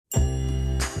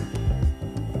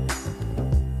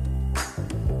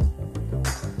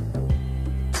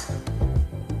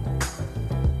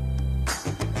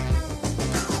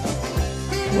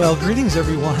Well, greetings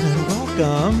everyone, and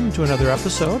welcome to another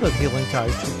episode of Healing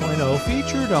Ties 2.0,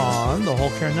 featured on the Whole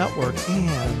Care Network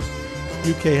and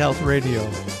UK Health Radio,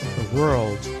 the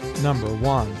world's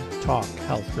 #1 talk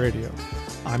health radio.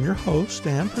 I'm your host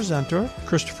and presenter,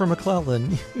 Christopher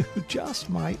McClellan. You just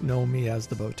might know me as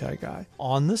the Bowtie Guy.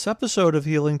 On this episode of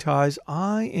Healing Ties,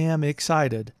 I am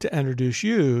excited to introduce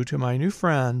you to my new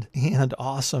friend and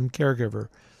awesome caregiver,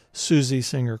 Susie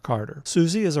Singer Carter.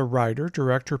 Susie is a writer,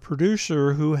 director,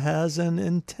 producer who has an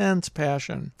intense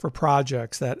passion for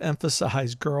projects that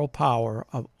emphasize girl power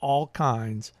of all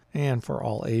kinds and for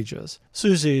all ages.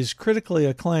 Susie's critically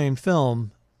acclaimed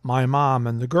film, My Mom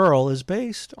and the Girl, is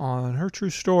based on her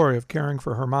true story of caring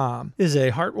for her mom. It is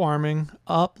a heartwarming,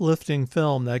 uplifting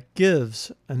film that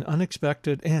gives an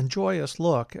unexpected and joyous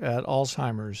look at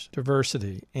Alzheimer's,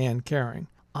 diversity, and caring.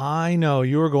 I know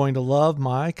you are going to love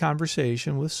my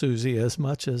conversation with Susie as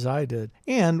much as I did,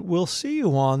 and we'll see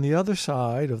you on the other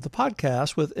side of the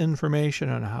podcast with information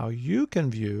on how you can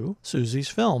view Susie's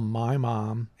film, My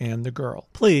Mom and the Girl.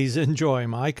 Please enjoy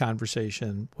my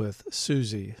conversation with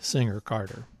Susie Singer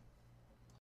Carter.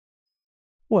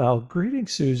 Well,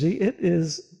 greetings, Susie. It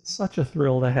is such a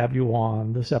thrill to have you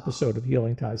on this episode of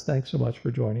Healing Ties. Thanks so much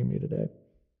for joining me today.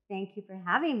 Thank you for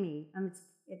having me.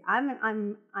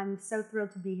 I'm so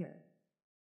thrilled to be here.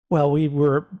 Well, we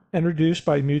were introduced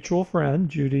by mutual friend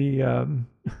Judy. I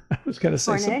was going to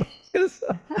say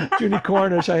Judy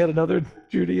Cornish. I had another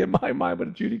Judy in my mind,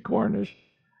 but Judy Cornish.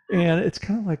 And it's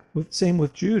kind of like same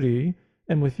with Judy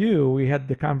and with you. We had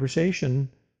the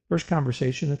first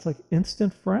conversation. It's like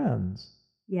instant friends.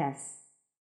 Yes.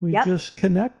 We just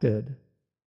connected.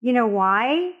 You know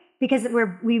why? Because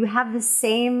we have the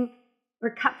same.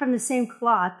 We're cut from the same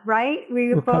cloth, right?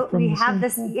 We have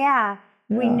this. Yeah,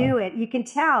 we knew it. You can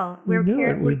tell. We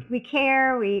care.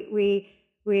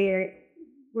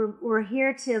 We're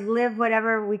here to live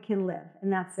whatever we can live,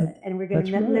 and that's it. And we're going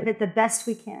to live it the best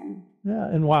we can. Yeah,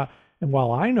 and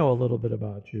while I know a little bit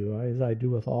about you, as I do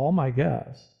with all my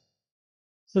guests,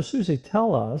 so Susie,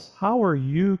 tell us, how are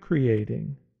you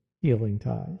creating Healing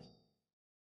Ties?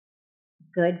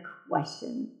 Good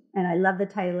question. And I love the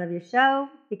title of your show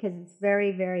because it's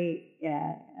very, very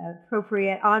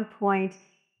appropriate, on point.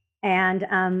 And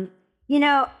I'm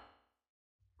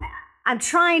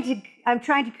trying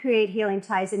to create Healing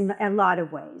Ties in a lot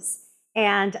of ways.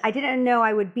 And I didn't know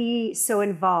I would be so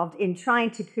involved in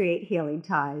trying to create Healing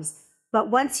Ties. But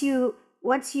once you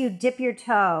dip your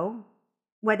toe,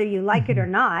 whether you like it or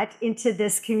not, into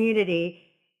this community,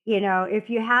 if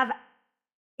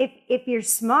you're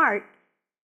smart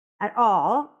at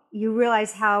all, you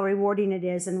realize how rewarding it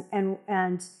is and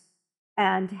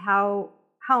how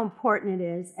important it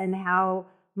is and how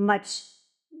much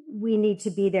we need to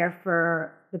be there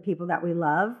for the people that we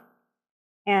love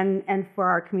and for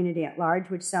our community at large,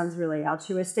 which sounds really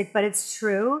altruistic, but it's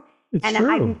true. It's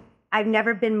true. I've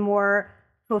never been more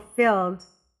fulfilled.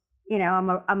 I'm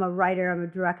a writer, I'm a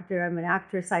director, I'm an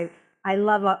actress. I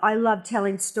love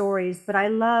telling stories, but I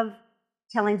love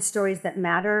telling stories that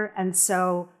matter. And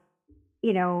so,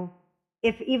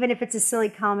 even if it's a silly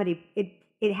comedy,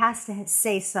 it has to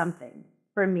say something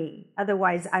for me.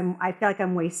 Otherwise, I feel like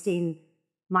I'm wasting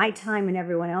my time and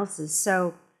everyone else's.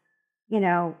 So,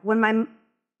 when my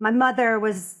mother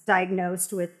was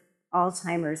diagnosed with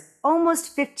Alzheimer's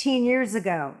almost 15 years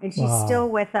ago, and she's still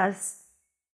with us,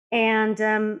 and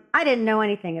I didn't know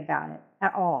anything about it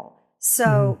at all.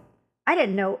 So I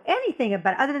didn't know anything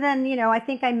about it other than, I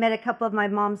think I met a couple of my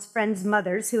mom's friends'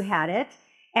 mothers who had it.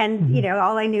 And,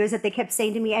 all I knew is that they kept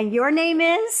saying to me, and your name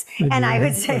is? And I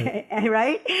would say,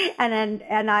 right? And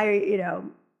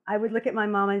I would look at my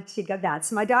mom and she'd go,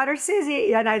 that's my daughter,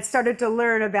 Susie. And I started to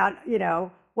learn about,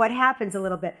 what happens a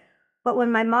little bit. But when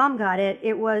my mom got it,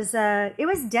 it was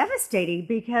devastating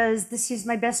because she's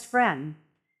my best friend.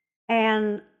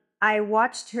 And I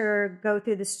watched her go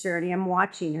through this journey. I'm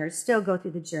watching her still go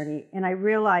through the journey. And I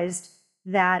realized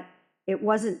that it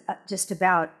wasn't just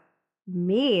about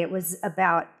me, it was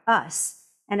about us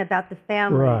and about the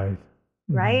family,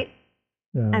 right?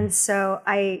 Yeah. And so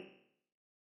I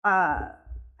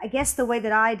guess the way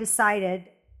that I decided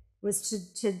was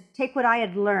to take what I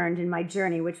had learned in my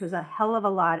journey, which was a hell of a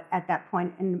lot at that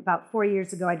point. And about 4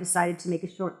 years ago, I decided to make a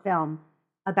short film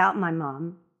about my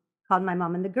mom called My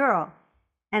Mom and the Girl.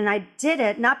 And I did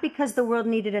it not because the world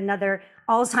needed another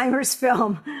Alzheimer's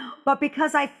film, but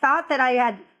because I thought that I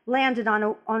had landed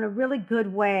on a really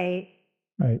good way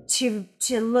to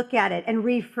look at it and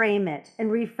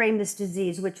reframe this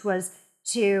disease, which was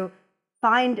to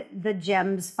find the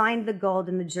gems, find the gold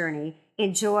in the journey,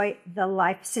 enjoy the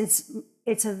life, since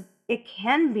it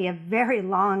can be a very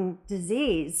long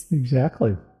disease.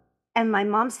 Exactly. and my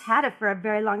mom's had it for a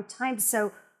very long time.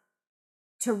 So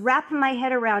to wrap my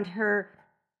head around her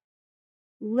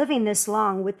living this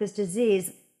long with this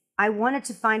disease, I wanted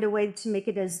to find a way to make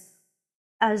it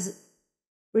as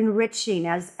enriching,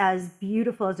 as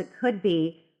beautiful as it could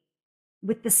be,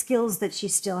 with the skills that she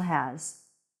still has.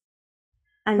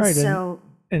 And right. so,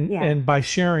 and by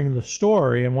sharing the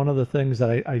story, and one of the things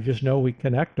that I just know we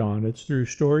connect on, it's through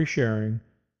story sharing,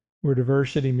 where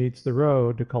diversity meets the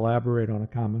road to collaborate on a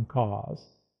common cause.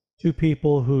 Two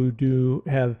people who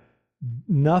have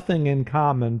nothing in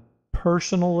common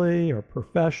personally or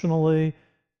professionally,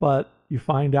 but you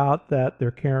find out that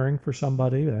they're caring for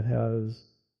somebody that has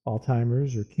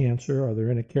Alzheimer's or cancer, or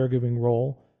they're in a caregiving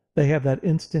role. They have that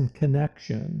instant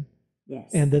connection. yes.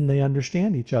 And then they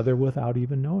understand each other without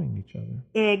even knowing each other.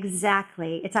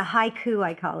 Exactly. It's a haiku,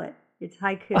 I call it. It's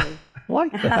haiku. I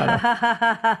like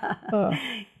that.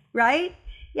 Right?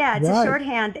 Yeah, it's right. a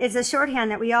shorthand. It's a shorthand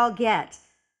that we all get.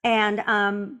 And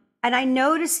I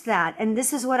noticed that. And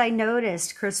this is what I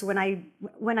noticed, Chris, when I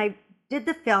did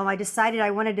the film. I decided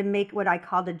I wanted to make what I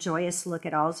called a joyous look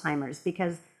at Alzheimer's,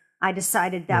 because I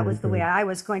decided that was the way I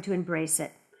was going to embrace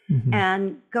it. Mm-hmm.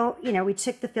 And we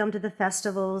took the film to the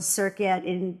festivals circuit.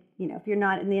 And, if you're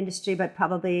not in the industry, but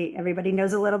probably everybody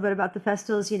knows a little bit about the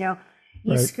festivals, you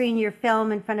right. screen your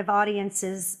film in front of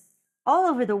audiences all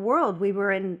over the world. We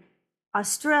were in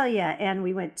Australia, and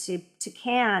we went to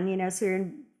Cannes, so we were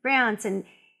in France, and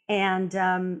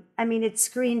it's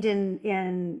screened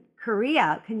in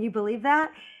Korea. Can you believe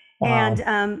that? Wow.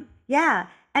 And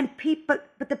and people,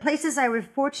 but the places I was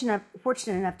fortunate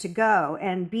enough to go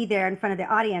and be there in front of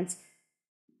the audience,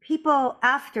 people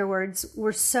afterwards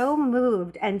were so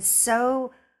moved and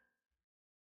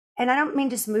I don't mean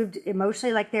just moved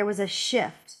emotionally, like there was a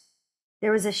shift.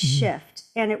 There was a shift,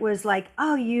 and it was like,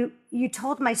 oh, you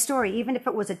told my story, even if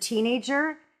it was a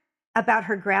teenager about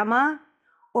her grandma,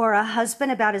 or a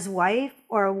husband about his wife,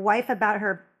 or a wife about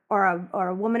her, or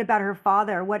a woman about her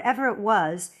father, or whatever it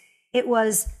was. It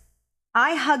was,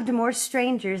 I hugged more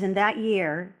strangers in that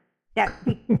year that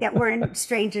weren't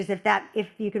strangers, if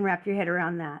you can wrap your head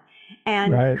around that,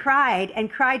 and right.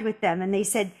 cried with them, and they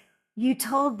said, you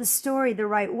told the story the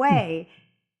right way,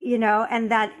 and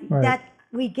that right. that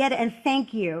we get it, and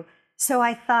thank you. So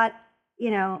I thought,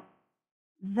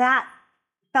 that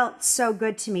felt so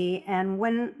good to me. And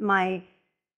when my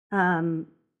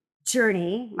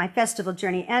festival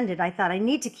journey ended, I thought I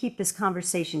need to keep this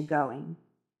conversation going.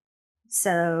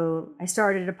 So I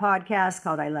started a podcast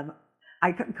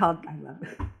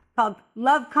called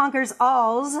Love Conquers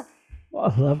Alz,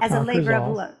 as a labor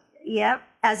of love. Yep,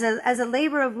 as a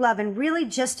labor of love, and really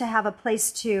just to have a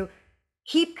place to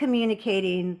keep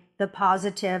communicating the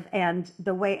positive and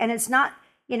the way. And it's not,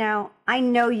 I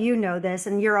know you know this,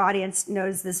 and your audience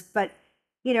knows this, but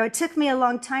it took me a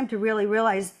long time to really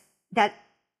realize that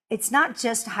it's not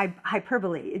just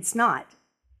hyperbole. It's not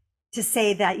to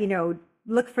say that,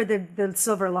 look for the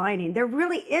silver lining. There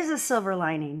really is a silver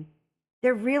lining.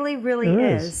 There really, really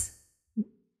is.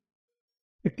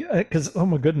 Because, oh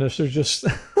my goodness, there's just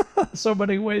so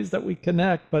many ways that we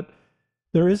connect, but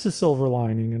there is a silver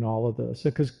lining in all of this.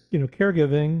 Because,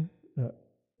 caregiving,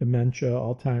 dementia,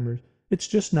 Alzheimer's, it's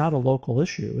just not a local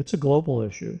issue. It's a global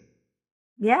issue.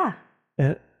 Yeah.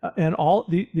 And all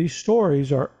these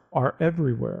stories are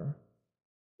everywhere,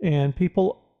 and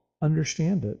people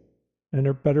understand it and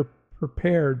are better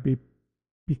prepared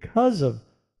because of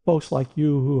folks like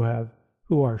you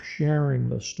who are sharing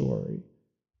the story.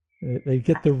 They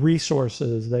get the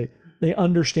resources. They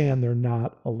understand they're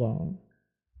not alone.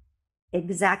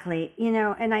 Exactly.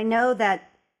 And I know that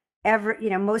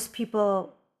most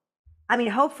people,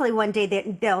 hopefully one day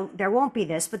there won't be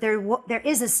this, but there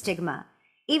is a stigma.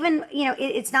 Even,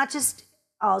 it's not just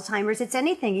Alzheimer's, it's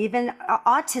anything, even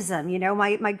autism.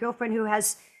 My girlfriend who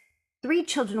has 3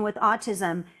 children with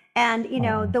autism, and,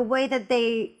 the way that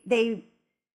they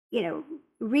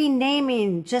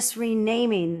renaming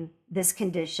this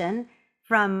condition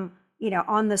from,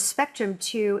 on the spectrum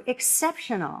to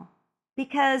exceptional,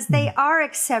 because they are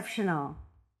exceptional.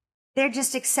 They're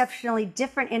just exceptionally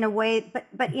different in a way,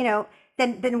 but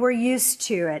than we're used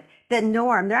to it, the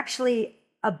norm. They're actually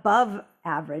above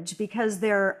average because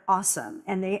they're awesome,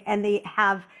 and they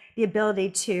have the ability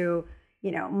to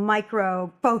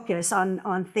micro focus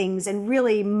on things and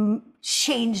really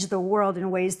change the world in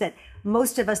ways that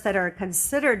most of us that are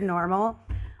considered normal,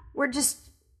 we're just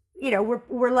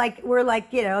we're like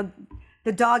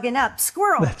the dog and up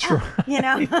squirrel. That's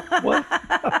right. Well,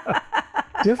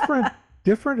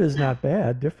 different is not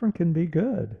bad. Different can be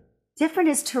good. Different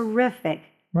is terrific.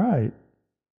 Right.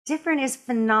 Different is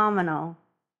phenomenal.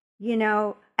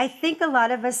 I think a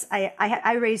lot of us,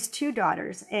 I raised two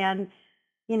daughters, and,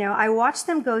 you know, I watched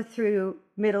them go through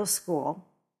middle school.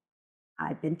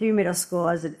 I've been through middle school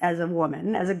as a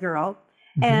woman, as a girl,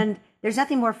 and there's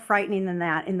nothing more frightening than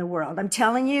that in the world. I'm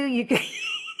telling you, you can.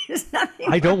 There's nothing.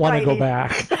 I don't want to go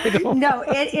back. No,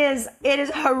 it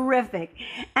is horrific.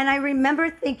 And I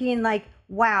remember thinking, like,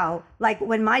 wow, like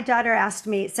when my daughter asked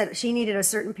me, said she needed a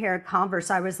certain pair of Converse,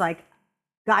 I was like,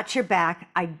 got your back.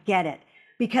 I get it.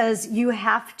 Because you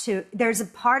have to, there's a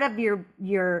part of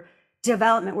your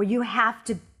development where you have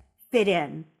to fit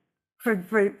in for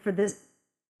this,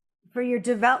 for your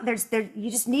development.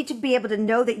 You just need to be able to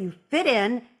know that you fit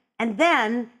in. And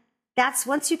then that's,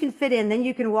 once you can fit in, then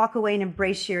you can walk away and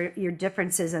embrace your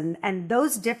differences. And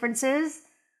those differences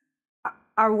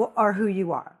are who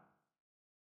you are.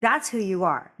 That's who you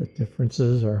are. The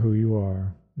differences are who you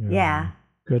are. Yeah.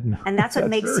 Good enough. And that's what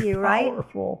makes you, right?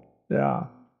 Powerful. Yeah.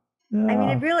 Yeah. I mean,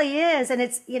 it really is. And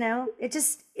it's, you know,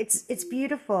 it's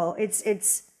beautiful.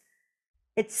 It's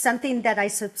something that I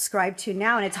subscribe to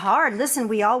now, and it's hard. Listen,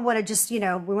 we all want to just, you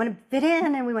know, we want to fit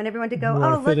in, and we want everyone to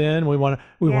go, we fit in. We want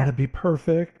to be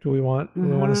perfect. We want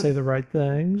to say the right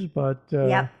things, but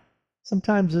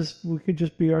sometimes we could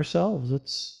just be ourselves.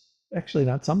 It's actually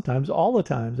not sometimes, all the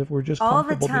times. If we're just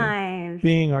comfortable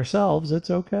being ourselves, it's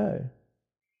okay.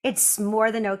 It's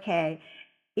more than okay.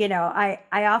 You know,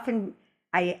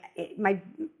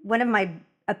 one of my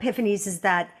epiphanies is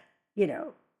that, you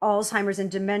know, Alzheimer's and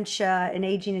dementia and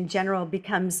aging in general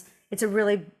it's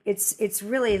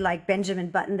really like Benjamin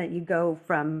Button, that you go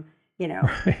from, you know,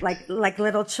 right. like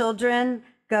little children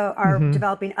are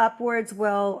developing upwards.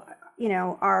 Well, you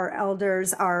know, our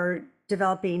elders are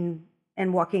developing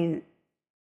and walking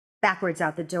backwards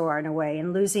out the door in a way,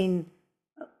 and losing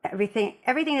everything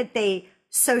that they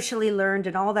socially learned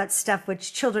and all that stuff,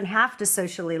 which children have to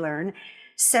socially learn.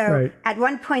 So right. At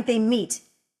one point they meet,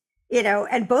 you know,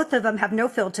 and both of them have no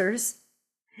filters,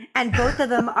 and both of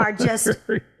them are just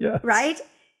yes. right.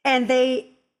 And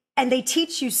they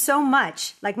teach you so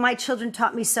much. Like my children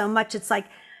taught me so much. It's like,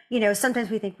 you know, sometimes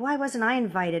we think, why wasn't I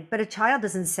invited? But a child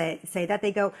doesn't say that.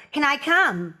 They go, can I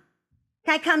come?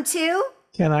 Can I come too?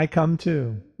 Can I come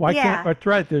too? Why can't? That's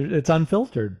right. It's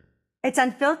unfiltered. It's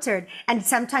unfiltered. And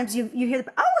sometimes you hear,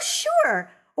 oh, sure.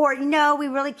 Or no, we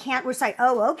really can't. We're like,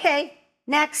 oh, okay,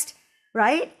 next.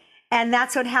 Right. And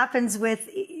that's what happens with,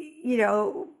 you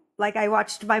know, like I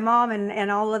watched my mom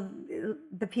and all of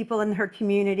the people in her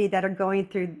community that are going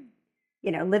through,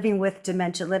 you know, living with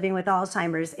dementia, living with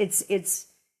Alzheimer's.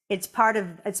 It's part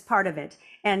of it.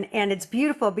 And it's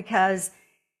beautiful because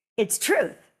it's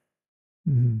truth.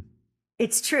 Mm-hmm.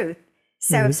 It's truth.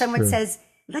 So if someone says,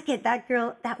 look at that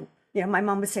girl, that, you know, my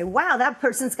mom would say, wow, that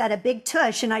person's got a big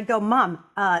tush. And I'd go, Mom,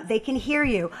 they can hear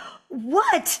you.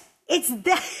 What? It's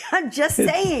that. I'm just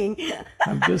saying.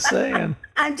 I'm just saying.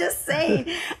 I'm just saying.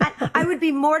 I would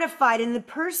be mortified in the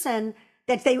person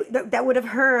that would have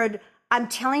heard. I'm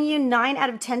telling you, 9 out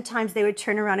of 10 times they would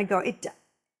turn around and go,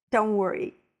 don't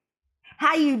worry.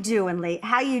 How you doing, Lee?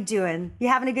 How you doing? You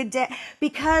having a good day?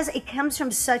 Because it comes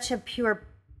from such a pure.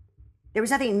 There was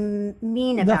nothing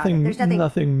mean about it. There's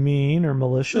nothing mean or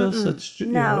malicious. Mm-mm. It's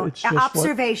it's just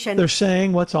observation. They're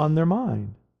saying what's on their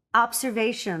mind.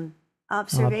 Observation.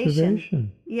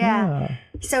 Yeah.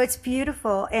 So it's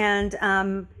beautiful,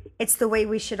 and it's the way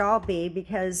we should all be,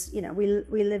 because, you know,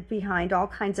 we live behind all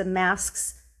kinds of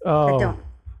masks that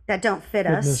don't fit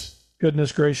us.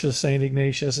 Goodness gracious, Saint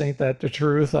Ignatius, ain't that the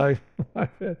truth? I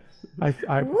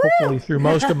hopefully threw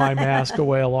most of my mask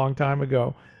away a long time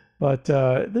ago. But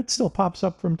it still pops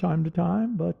up from time to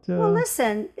time. But well,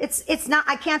 listen, it's not.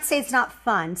 I can't say it's not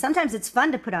fun. Sometimes it's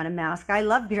fun to put on a mask. I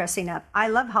love dressing up. I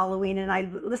love Halloween, and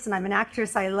I'm an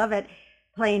actress. I love it,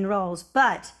 playing roles.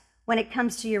 But when it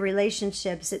comes to your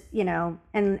relationships, you know,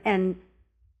 and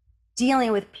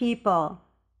dealing with people,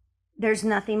 there's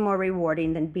nothing more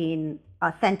rewarding than being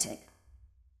authentic.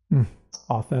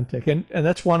 Authentic, and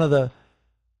that's one of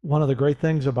the great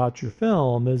things about your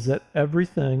film is that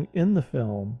everything in the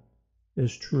film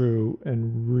is true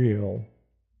and real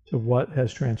to what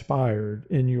has transpired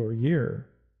in your year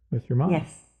with your mom.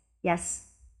 Yes.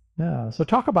 Yeah. So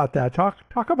talk about that.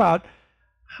 Talk about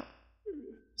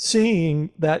seeing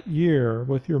that year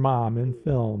with your mom in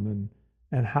film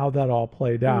and how that all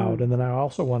played out. And then I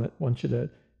also want you to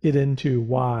get into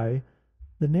why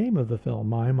the name of the film,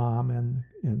 My Mom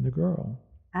and the Girl.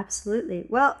 Absolutely.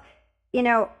 Well, you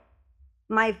know,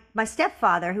 my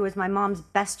stepfather, who was my mom's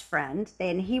best friend,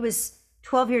 and he was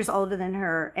 12 years older than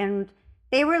her, and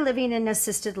they were living in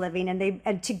assisted living,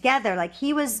 and together, like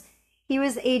he was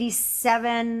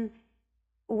 87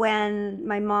 when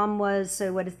my mom was,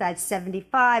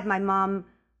 75. My mom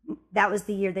that was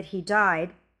the year that he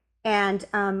died. And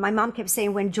my mom kept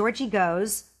saying, when Georgie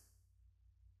goes,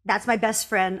 that's my best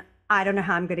friend. I don't know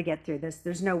how I'm going to get through this.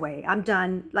 There's no way. I'm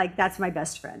done. Like, that's my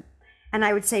best friend. And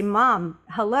I would say, Mom,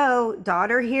 hello,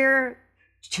 daughter here,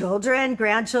 children,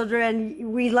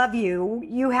 grandchildren, we love you.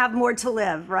 You have more to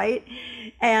live, right?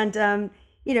 And,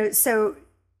 you know, so,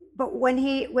 but when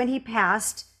he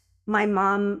passed, my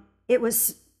mom, it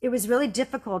was really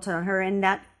difficult on her, and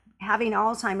that having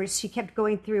Alzheimer's, she kept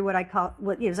going through what I call,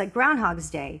 it was like Groundhog's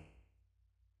Day.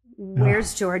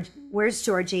 Where's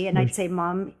Georgie? And I'd say,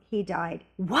 Mom, he died.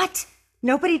 What?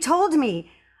 Nobody told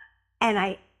me. And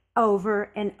I,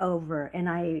 over and over, and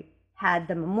I had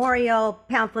the memorial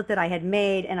pamphlet that I had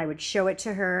made, and I would show it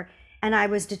to her. And I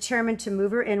was determined to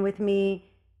move her in with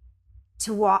me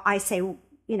to walk. I say, you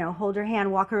know, hold her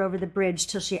hand, walk her over the bridge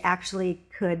till she actually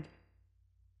could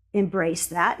embrace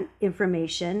that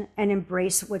information and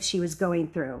embrace what she was going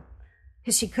through,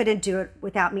 because she couldn't do it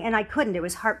without me. And I couldn't. It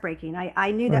was heartbreaking.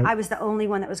 I knew that I was the only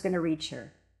one that was going to reach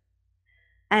her.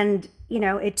 And, you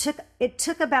know, it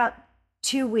took about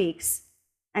 2 weeks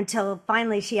until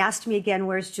finally she asked me again,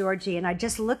 where's Georgie? And I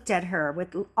just looked at her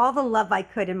with all the love I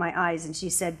could in my eyes. And she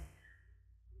said,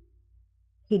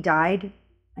 he died?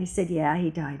 I said, yeah, he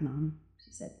died, Mom.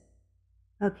 She said,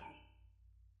 okay.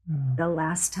 The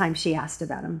last time she asked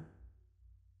about him.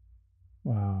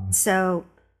 Wow. So,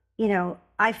 you know,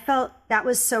 I felt that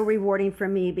was so rewarding for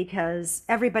me, because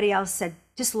everybody else said,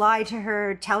 just lie to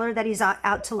her, tell her that he's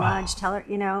out to lunch, tell her,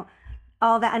 you know,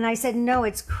 all that. And I said, no,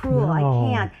 it's cruel. No.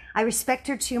 I can't. I respect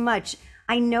her too much.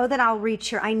 I know that I'll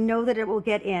reach her. I know that it will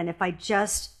get in if I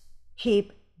just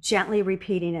keep gently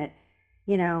repeating it,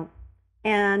 you know.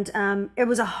 And it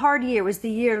was a hard year. It was the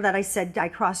year that I said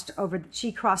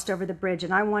she crossed over the bridge,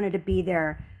 and I wanted to be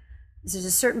there. There's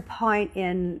a certain point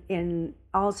in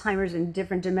Alzheimer's and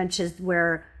different dementias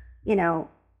where, you know,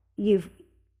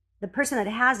 the person that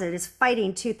has it is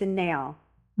fighting tooth and nail.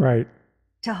 Right.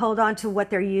 To hold on to what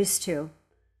they're used to.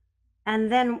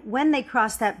 And then when they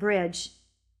cross that bridge,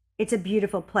 it's a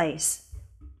beautiful place.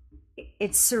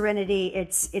 It's serenity,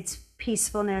 it's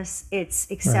peacefulness, it's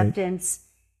acceptance. Right.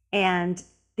 And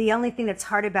the only thing that's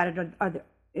hard about it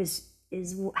is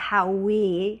how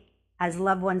we, as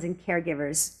loved ones and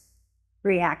caregivers,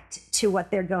 react to what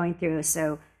they're going through.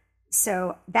 So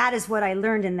that is what I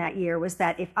learned in that year, was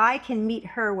that if I can meet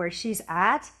her where she's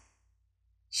at,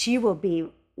 she will be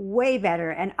way better,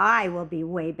 and I will be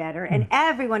way better, and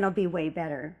everyone will be way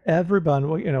better. Everyone,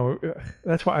 well, you know,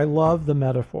 that's why I love the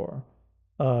metaphor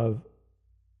of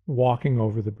walking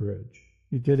over the bridge.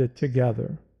 You did it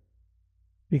together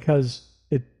because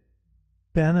it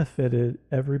benefited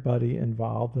everybody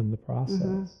involved in the process.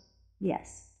 Mm-hmm.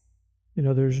 Yes. You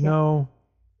know, there's no,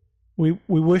 we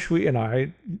wish and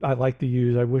I like to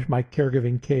use, I wish my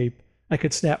caregiving cape, I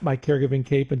could snap my caregiving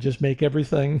cape and just make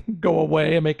everything go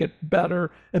away and make it better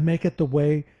and make it the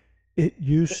way it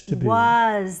used to be.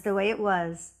 Was the way it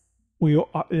was. We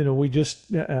just,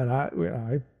 and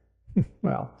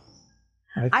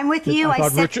I'm with you.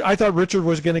 I thought Richard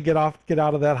was going to get out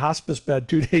of that hospice bed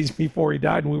 2 days before he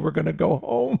died, and we were going to go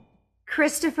home.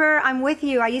 Christopher, I'm with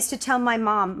you. I used to tell my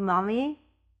mom, Mommy,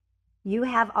 you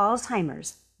have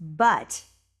Alzheimer's, but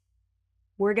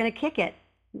we're going to kick it.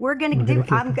 We're going to do.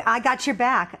 I got your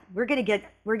back. We're going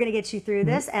to get you through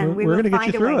this, and we're going to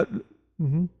find a way.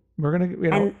 Mm-hmm. We're going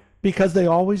to, because they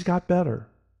always got better.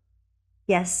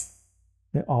 Yes.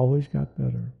 They always got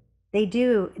better. They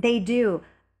do. They do.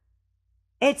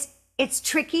 It's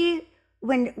tricky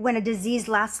when a disease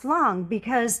lasts long,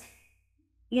 because,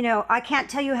 you know, I can't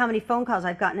tell you how many phone calls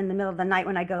I've gotten in the middle of the night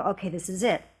when I go, okay, this is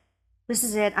it. This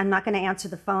is it. I'm not going to answer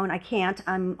the phone. I can't.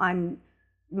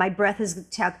 My breath is,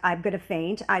 I'm going to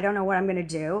faint. I don't know what I'm going to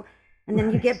do. And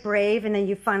then you get brave, and then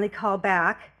you finally call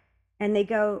back, and they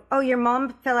go, oh, your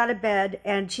mom fell out of bed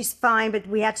and she's fine, but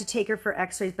we had to take her for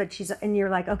x-rays, but and you're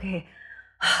like, okay,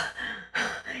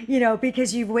 you know,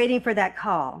 because you're waiting for that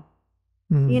call.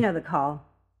 Mm-hmm. You know the call.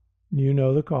 You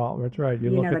know the call. That's right.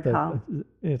 You look at the call.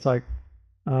 It's like,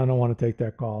 I don't want to take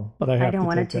that call, but I have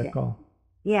to take that call.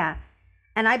 Yeah.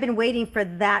 And I've been waiting for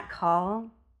that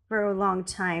call for a long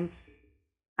time.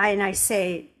 I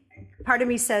say, part of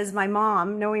me says my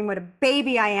mom, knowing what a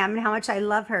baby I am and how much I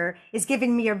love her, is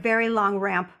giving me a very long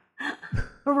ramp,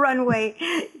 a runway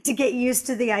to get used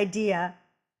to the idea.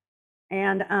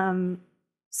 And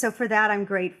so for that, I'm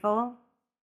grateful.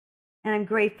 And I'm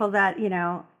grateful that, you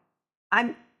know,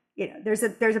 there's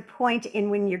a point in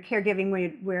when you're caregiving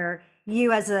where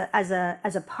you as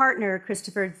a partner,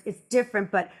 Christopher, it's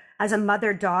different, but as a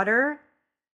mother-daughter,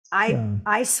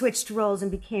 I switched roles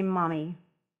and became mommy.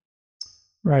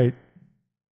 Right.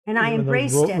 And I Even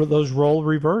embraced it. those role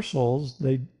reversals,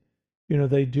 they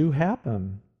do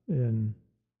happen in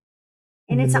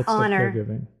And the it's an midst of honor.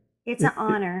 caregiving. It's an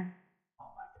honor.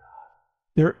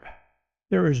 There,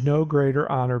 there is no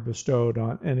greater honor bestowed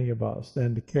on any of us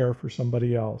than to care for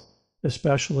somebody else,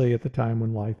 especially at the time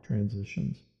when life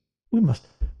transitions. We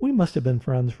must have been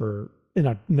friends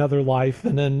in another life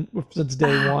and then since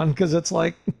day one, because it's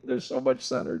like there's so much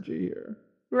synergy here.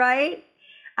 Right?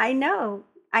 I know.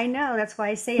 That's why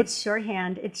I say it's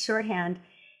shorthand. It's shorthand.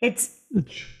 It's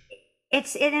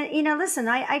listen,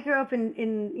 I grew up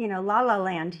in La La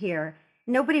Land here.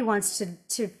 Nobody wants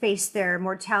to face their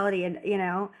mortality, and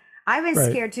I've been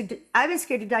Right. scared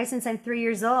to die since I'm 3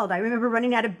 years old. I remember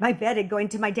running out of my bed and going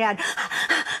to my dad,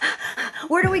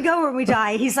 "Where do we go when we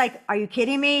die?" He's like, "Are you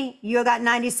kidding me? You got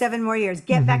 97 more years.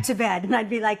 Get back to bed." And I'd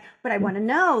be like, "But I want to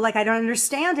know. Like, I don't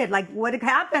understand it. Like, what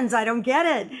happens? I don't get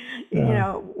it.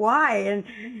 Yeah. Why?" And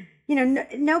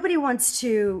nobody wants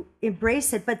to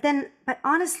embrace it. But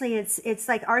honestly, it's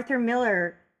like Arthur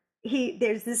Miller.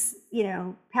 There's this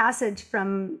passage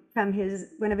from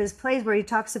one of his plays where he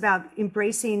talks about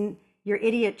embracing your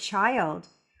idiot child,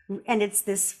 and it's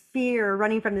this fear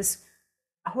running from this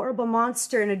horrible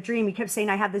monster in a dream. He kept saying,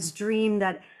 "I have this dream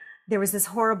that there was this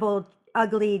horrible,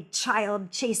 ugly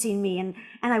child chasing me, and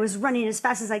I was running as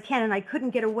fast as I can, and I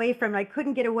couldn't get away from it. I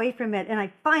couldn't get away from it. And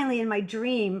I finally, in my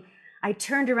dream, I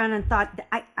turned around and thought,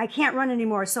 I can't run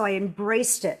anymore. So I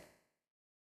embraced it.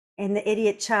 And the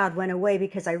idiot child went away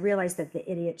because I realized that the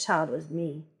idiot child was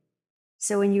me."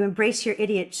 So when you embrace your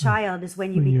idiot child is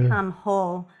when you become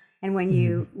whole, and when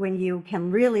you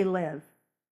can really live.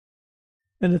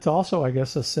 And it's also, I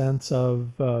guess, a sense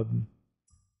of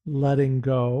letting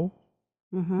go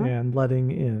and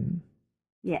letting in.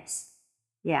 Yes.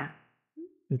 Yeah.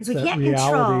 It's we that can't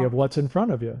reality control. of what's in front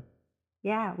of you.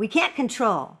 Yeah, we can't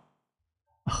control.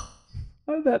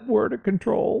 That word of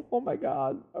control. Oh my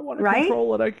God. I want to Right?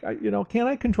 control it. Can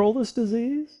I control this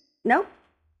disease? Nope,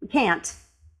 we can't.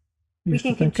 We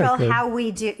can control how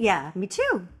we do. Yeah, me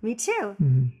too. Me too.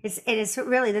 Mm-hmm. It is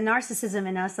really the narcissism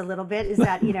in us a little bit is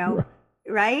that,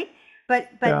 right? But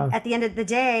at the end of the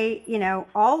day,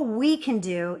 all we can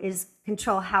do is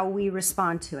control how we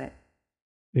respond to it.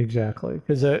 Exactly.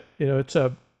 Because, it's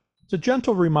a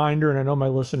gentle reminder, and I know my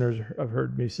listeners have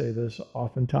heard me say this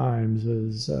oftentimes,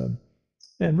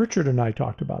 and Richard and I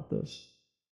talked about this.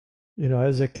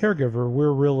 As a caregiver,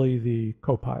 we're really the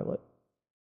co-pilot.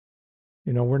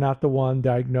 We're not the one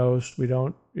diagnosed.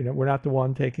 We're not the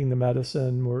one taking the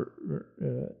medicine. We're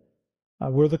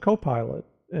the co-pilot.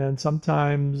 And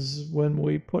sometimes when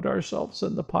we put ourselves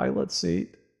in the pilot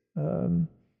seat,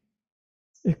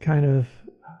 it kind of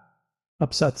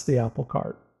upsets the apple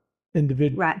cart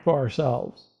for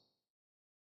ourselves.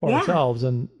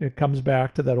 And it comes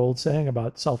back to that old saying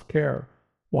about self-care,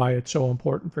 why it's so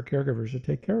important for caregivers to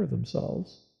take care of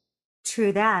themselves.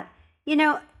 True that.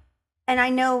 And I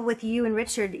know with you and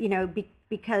Richard,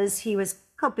 because he was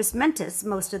compos mentis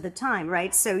most of the time,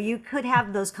 right? So you could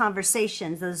have those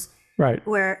conversations,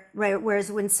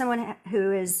 whereas when someone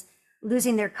who is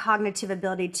losing their cognitive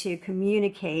ability to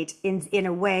communicate in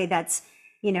a way that's,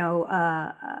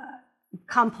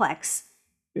 complex.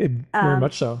 Very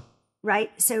much so.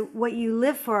 Right? So what you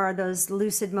live for are those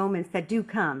lucid moments that do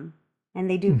come, and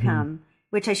they do come,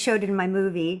 which I showed in my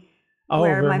movie. Oh,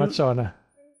 very much so.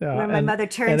 Where my mother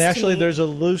turns to me. And actually, there's a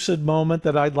lucid moment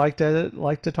that I'd like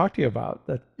to talk to you about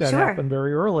that happened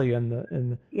very early in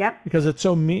the. Yep. Because it's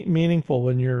so meaningful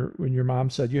when your mom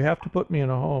said, "You have to put me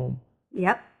in a home."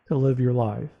 Yep. To live your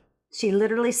life. She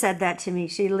literally said that to me.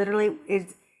 She literally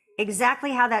is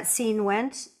exactly how that scene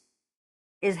went.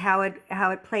 Is how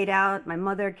it played out. My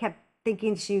mother kept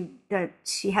thinking that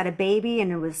she had a baby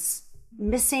and it was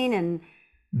missing and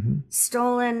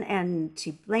stolen, and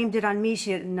she blamed it on me.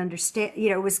 She didn't understand.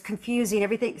 It was confusing.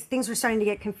 Things were starting to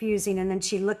get confusing. And then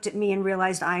she looked at me and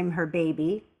realized I'm her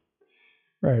baby.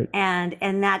 Right.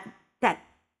 And that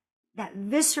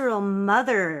visceral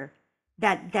mother,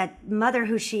 that mother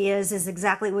who she is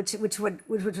exactly which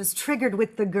was triggered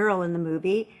with the girl in the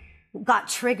movie. Got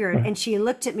triggered, and she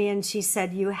looked at me and she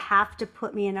said, "You have to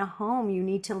put me in a home. You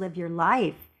need to live your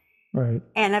life." Right.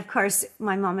 And of course,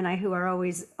 my mom and I, who are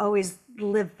always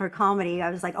live for comedy, I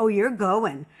was like, "Oh, you're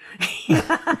going."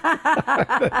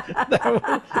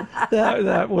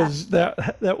 that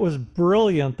was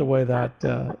brilliant the way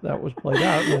that was played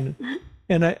out,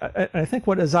 and I think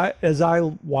as I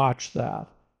watched that,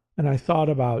 and I thought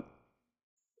about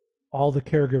all the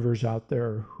caregivers out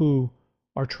there who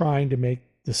are trying to make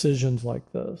decisions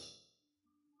like this,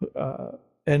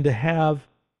 and to have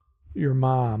your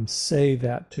mom say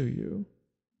that to you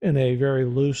in a very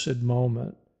lucid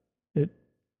moment,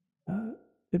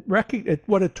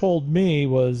 what it told me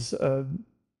was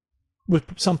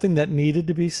something that needed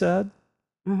to be said.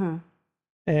 Mm-hmm.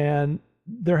 And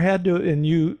there had to, and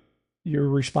your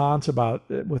response about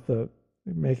it with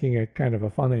making a kind of a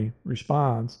funny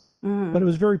response, Mm-hmm. but it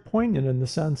was very poignant in the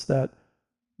sense that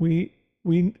we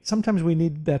sometimes we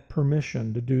need that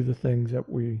permission to do the things that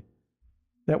we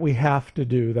have to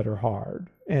do that are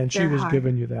hard. And she They're was hard.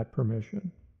 giving you that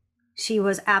permission. She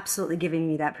was absolutely giving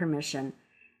me that permission.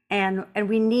 And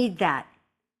we need that.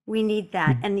 We need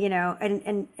that. And, you know,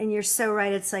 and you're so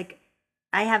right. It's like,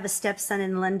 I have a stepson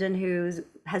in London who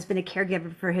has been a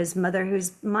caregiver for his mother,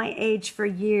 who's my age for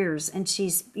years. And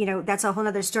she's, you know, that's a whole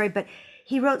nother story. But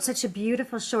he wrote such a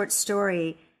beautiful short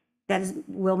story that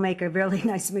will make a really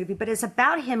nice movie. But it's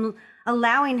about him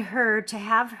allowing her to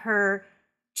have her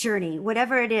journey,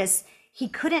 whatever it is. He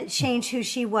couldn't change who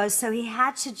she was. So he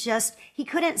had to he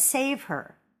couldn't save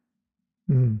her.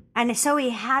 Mm. And so he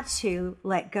had to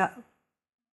let go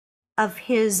of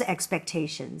his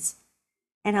expectations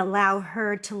and allow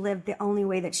her to live the only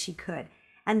way that she could.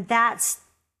 And that's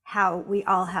how we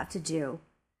all have to do.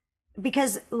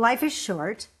 Because life is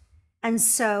short. And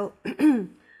so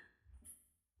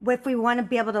if we want to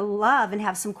be able to love and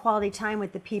have some quality time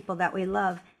with the people that we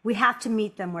love, we have to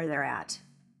meet them where they're at.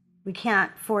 We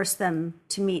can't force them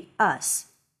to meet us.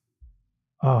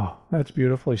 Oh, that's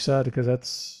beautifully said, because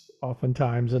that's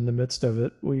oftentimes in the midst of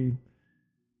it, we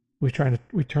turn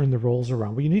the roles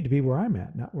around. Well, you need to be where I'm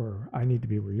at, not where I need to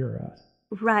be where you're at.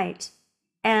 Right.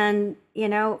 And, you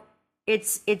know,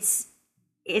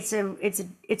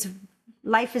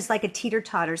 life is like a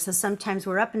teeter-totter. So sometimes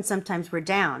we're up and sometimes we're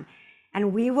down.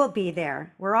 And we will be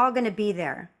there. We're all going to be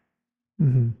there.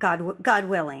 Mm-hmm. God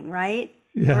willing, right?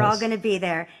 Yes. We're all going to be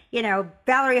there. You know,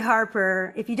 Valerie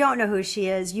Harper, if you don't know who she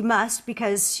is, you must,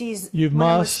 because you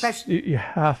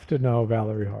have to know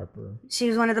Valerie Harper. She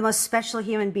was one of the most special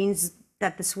human beings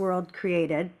that this world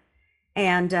created.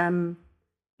 And,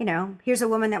 you know, here's a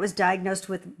woman that was diagnosed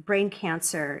with brain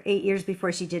cancer 8 years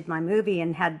before she did my movie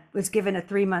and was given a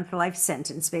 3-month life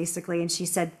sentence, basically. And she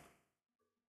said,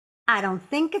 I don't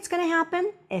think it's going to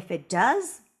happen. If it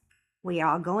does, we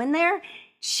all go in there.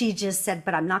 She just said,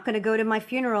 but I'm not going to go to my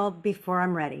funeral before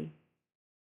I'm ready.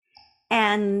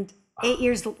 And 8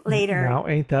 years later. Now,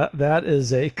 ain't that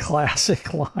is a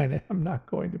classic line. I'm not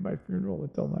going to my funeral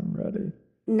until I'm ready.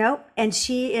 Nope. And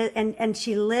she is, and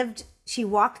she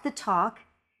walked the talk.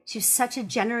 She was such a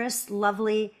generous,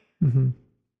 lovely,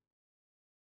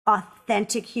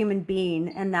 authentic human being.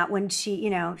 And that when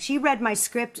she read my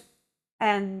script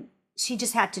and she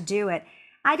just had to do it.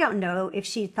 I don't know if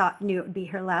she knew it would be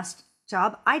her last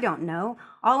job. I don't know.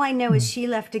 All I know is she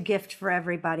left a gift for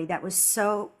everybody that was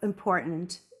so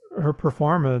important. Her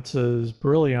performance is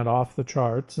brilliant, off the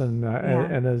charts, and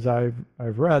as I've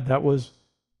read, that was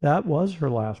her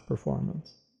last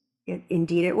performance.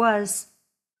 Indeed, it was,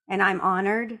 and I'm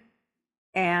honored,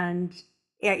 and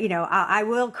you know, I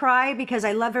will cry because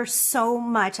I love her so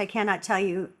much. I cannot tell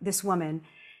you this woman.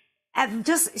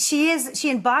 She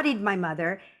embodied my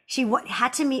mother. She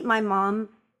had to meet my mom.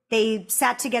 They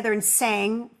sat together and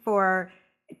sang for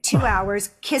 2 hours,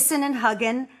 kissing and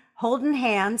hugging, holding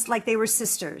hands like they were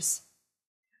sisters.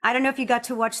 I don't know if you got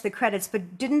to watch the credits, but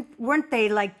weren't they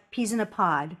like peas in a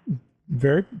pod?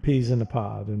 Very peas in a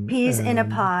pod. Peas in a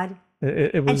pod.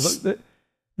 It was.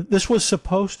 This was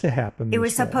supposed to happen. It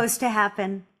was supposed to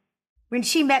happen. When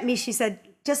she met me, she said,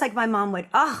 just like my mom would,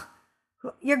 "Oh,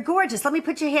 you're gorgeous. Let me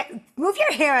move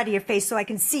your hair out of your face so I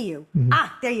can see you." Mm-hmm.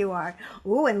 Ah, there you are.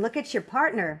 Oh, and look at your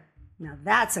partner. Now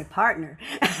that's a partner.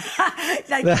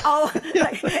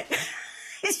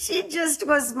 She just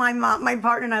was my mom, my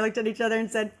partner, and I looked at each other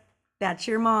and said, "That's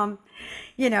your mom,"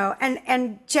 you know,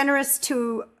 and generous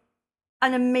to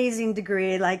an amazing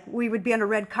degree. Like, we would be on a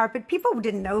red carpet. People who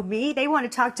didn't know me, they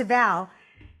want to talk to Val.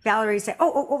 Valerie said,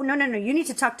 "Oh, no, you need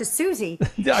to talk to Susie.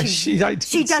 She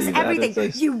does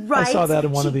everything. You write." I saw that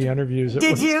in one of the interviews.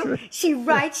 Did you? She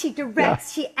writes, she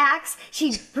directs, she acts,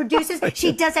 she produces,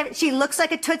 she does everything. She looks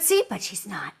like a Tootsie, but she's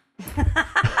not.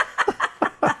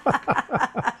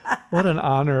 What an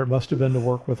honor it must have been to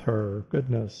work with her.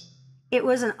 Goodness. It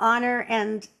was an honor,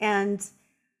 and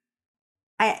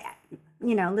I,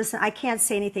 listen, I can't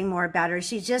say anything more about her.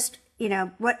 She's just,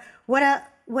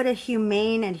 what a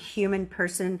humane and human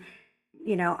person.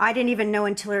 I didn't even know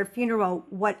until her funeral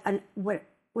what a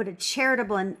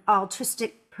charitable and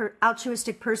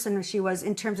altruistic person she was,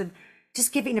 in terms of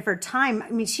just giving of her time.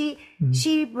 I mean, she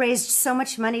raised so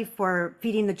much money for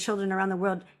feeding the children around the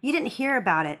world. You didn't hear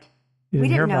about it. We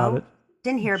didn't know.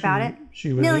 Didn't hear about it.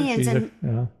 She was millions,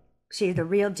 she's the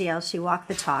real deal. She walked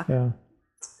the talk. Yeah.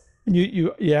 And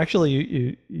you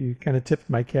actually you kind of tipped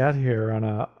my cat here on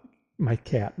a my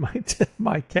cap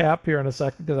here in a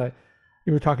second because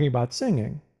you were talking about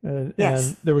singing, Yes.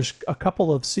 and there was a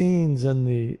couple of scenes in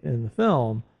the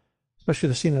film, especially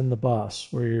the scene in the bus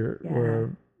where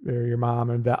where your mom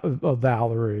and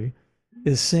Valerie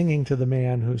is singing to the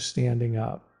man who's standing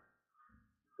up,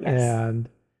 Yes.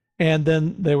 and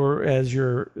then they were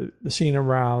the scene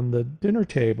around the dinner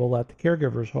table at the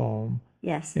caregiver's home.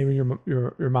 Yes. Maybe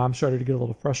your mom started to get a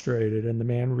little frustrated, and the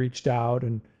man reached out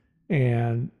and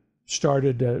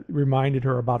reminded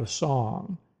her about a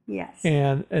song, Yes.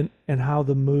 and how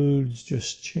the moods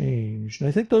just changed. And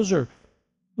I think those are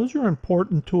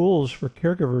important tools for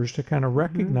caregivers to kind of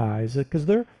recognize it, because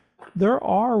there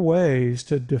are ways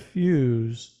to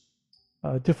diffuse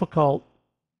difficult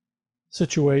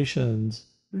situations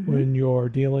when you're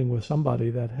dealing with somebody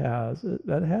that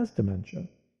has dementia.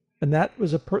 And that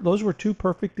was those were two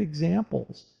perfect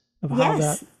examples of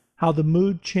how the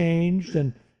mood changed,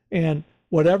 and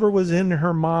whatever was in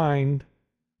her mind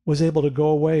was able to go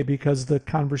away because the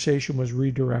conversation was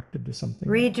redirected to something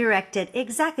else. Redirected,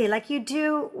 exactly, like you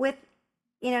do with,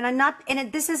 and I'm not,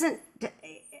 this isn't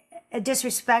a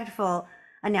disrespectful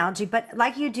analogy, but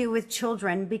like you do with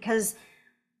children, because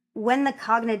when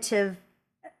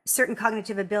certain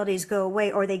cognitive abilities go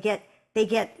away, or they get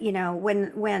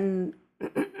when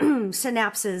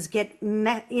synapses get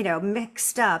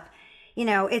mixed up,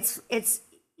 it's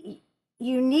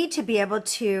you need to be able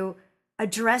to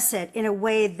address it in a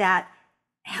way that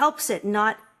helps it,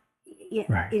 not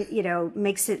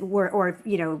makes it or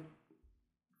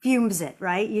fumes it,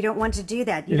 right? You don't want to do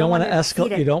that. You don't want to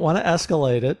escalate. You don't want to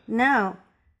escalate it. No,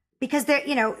 because they're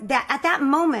that at that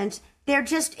moment they're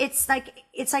just it's like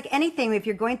anything. If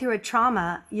you're going through a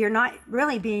trauma, you're not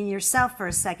really being yourself for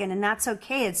a second, and that's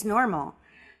okay. It's normal.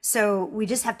 So we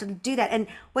just have to do that. And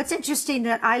what's interesting,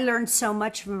 that I learned so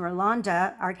much from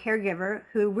Rolanda, our caregiver,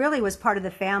 who really was part of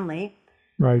the family,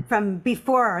 right, from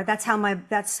before. That's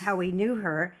how we knew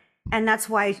her, and that's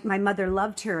why my mother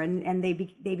loved her, and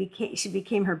she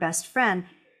became her best friend.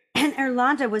 And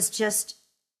Rolanda was just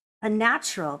a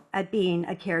natural at being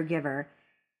a caregiver.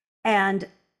 And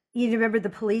you remember the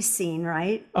police scene,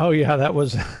 right? Oh yeah, that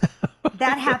was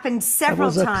that happened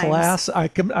several times. Class. I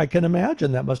can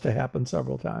imagine that must have happened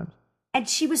several times. And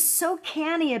she was so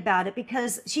canny about it,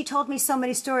 because she told me so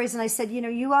many stories, and I said,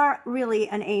 you are really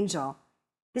an angel.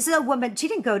 This is a woman. She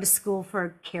didn't go to school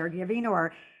for caregiving,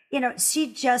 or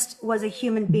she just was a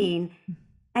human being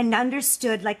and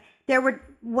understood. Like, there were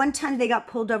one time they got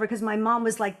pulled over because my mom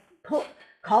was like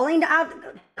calling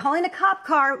a cop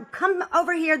car, come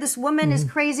over here. This woman is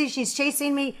crazy. She's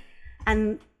chasing me.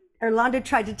 And Rolanda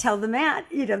tried to tell the man,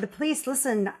 the police,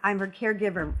 listen, I'm her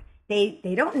caregiver. They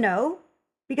don't know,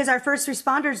 because our first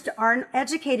responders aren't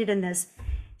educated in this.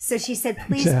 So she said,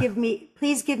 please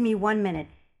give me 1 minute.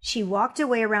 She walked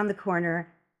away around the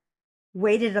corner,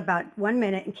 waited about 1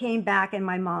 minute, and came back. And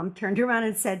my mom turned around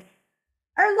and said,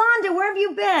 Rolanda, where have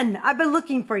you been? I've been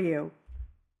looking for you.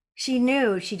 She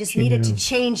knew. She just needed to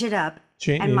change it up.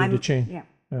 Change. Yeah.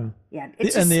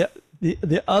 And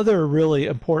the other really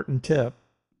important tip,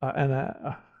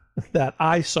 that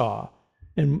I saw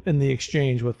in the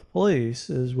exchange with the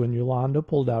police, is when Yolanda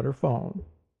pulled out her phone,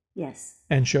 yes,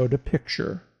 and showed a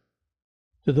picture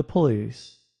to the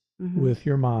police with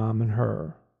your mom and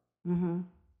her,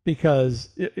 because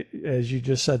as you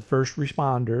just said, first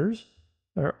responders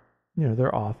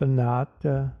they're often not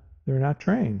they're not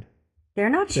trained. They're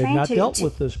not trained. They've not dealt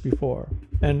with this before,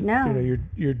 and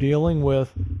you're dealing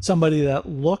with somebody that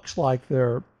looks like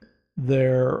they're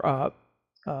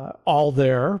all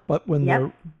there, but when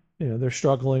they're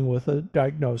struggling with a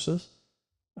diagnosis.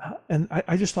 And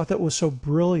I just thought that was so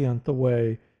brilliant, the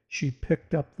way she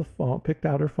picked out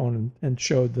her phone and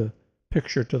showed the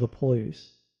picture to the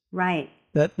police. Right.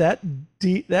 That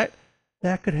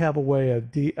could have a way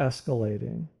of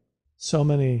de-escalating so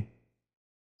many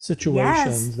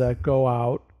situations that go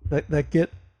out that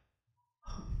get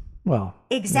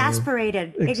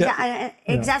exasperated.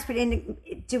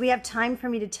 Exasperated. Do we have time for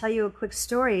me to tell you a quick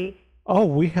story? Oh,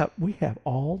 we have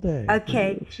all day.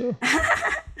 Okay.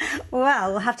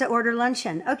 Well, we'll have to order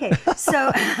luncheon. Okay.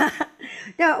 So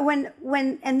no,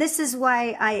 and this is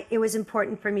why it was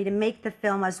important for me to make the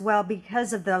film as well,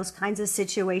 because of those kinds of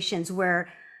situations where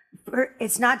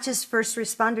it's not just first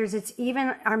responders, it's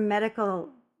even our medical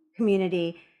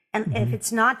community. And if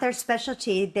it's not their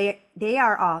specialty, they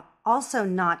are also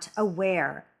not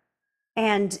aware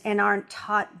and aren't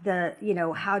taught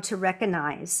how to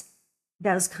recognize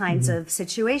those kinds of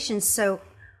situations. So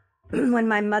when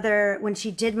my mother, when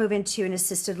she did move into an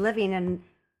assisted living, and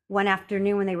one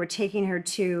afternoon when they were taking her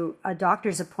to a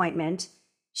doctor's appointment,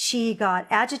 she got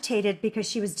agitated because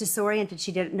she was disoriented.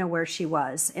 She didn't know where she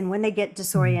was. And when they get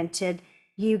disoriented,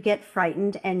 you get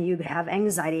frightened and you have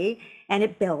anxiety and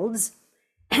it builds.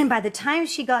 And by the time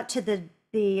she got to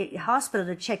the hospital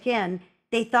to check in,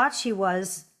 they thought she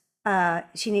was,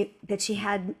 she knew that she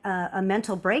had a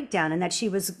mental breakdown and that she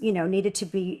was, needed to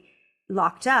be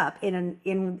locked up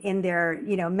in their,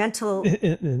 mental.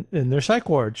 In their psych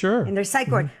ward, sure. In their psych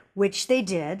ward, which they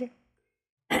did.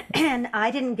 And I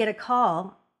didn't get a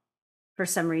call for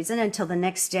some reason until the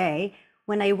next day.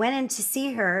 When I went in to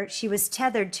see her, she was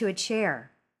tethered to a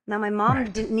chair. Now, my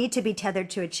mom didn't need to be tethered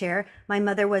to a chair. My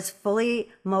mother was fully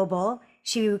mobile.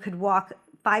 She could walk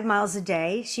 5 miles a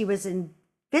day. She was in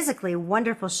physically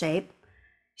wonderful shape.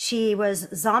 She was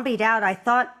zombied out. I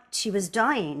thought she was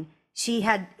dying. They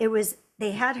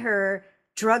had her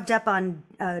drugged up on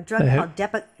a drug called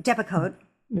Depakote.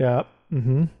 Yeah.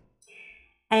 Mm-hmm.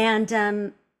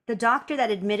 And the doctor that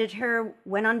admitted her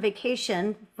went on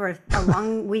vacation for a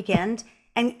long weekend,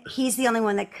 and he's the only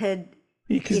one that could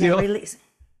release.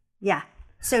 Yeah.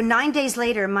 So 9 days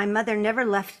later, my mother never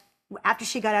left. After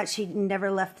she got out, she never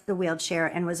left the wheelchair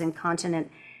and was incontinent,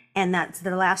 and that's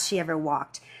the last she ever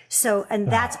walked. So,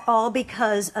 and that's all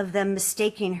because of them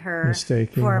mistaking her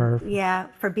for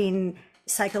being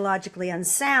psychologically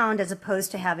unsound as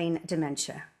opposed to having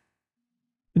dementia.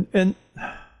 And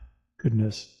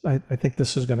goodness, I think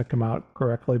this is going to come out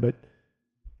correctly, but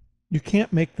you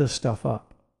can't make this stuff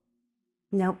up.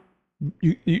 Nope.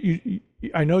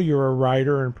 I know you're a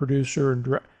writer and producer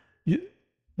and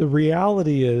the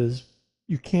reality is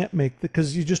you can't make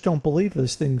because you just don't believe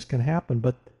these things can happen,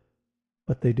 but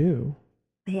they do.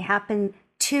 They happen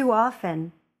too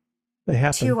often. They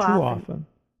happen too often.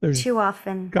 There's too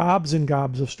often gobs and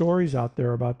gobs of stories out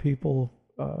there about people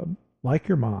like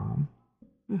your mom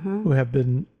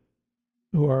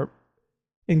who are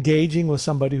engaging with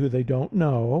somebody who they don't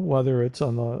know, whether it's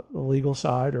on the legal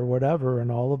side or whatever,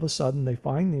 and all of a sudden they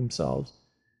find themselves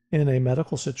in a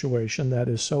medical situation that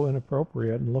is so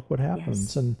inappropriate, and look what happens.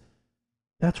 Yes. And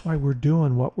that's why we're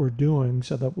doing what we're doing,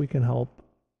 so that we can help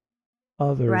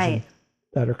others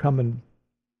that are coming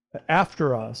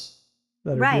after us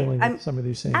that are dealing with some of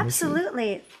these same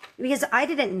absolutely issues. Because I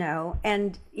didn't know,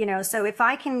 and so if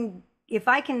I can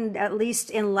at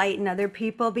least enlighten other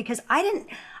people, because I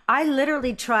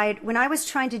literally tried when I was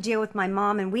trying to deal with my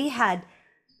mom, and we had,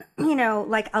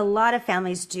 like a lot of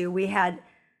families do, we had,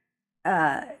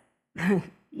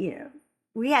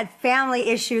 we had family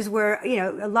issues where,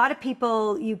 a lot of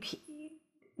people,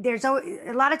 there's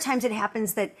a lot of times it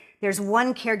happens that there's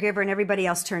one caregiver and everybody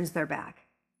else turns their back.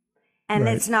 And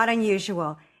it's not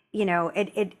unusual.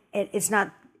 It's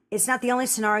not the only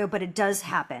scenario, but it does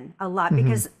happen a lot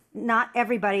because not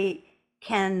everybody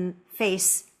can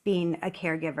face being a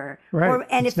caregiver, or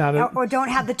don't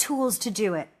have the tools to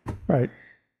do it. Right.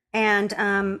 And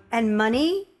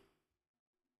money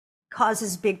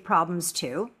causes big problems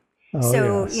too.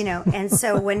 Oh, yes. And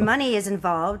so when money is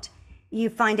involved, you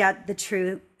find out the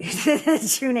true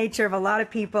nature of a lot of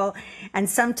people, and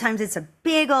sometimes it's a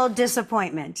big old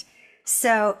disappointment.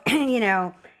 So,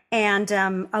 and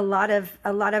a lot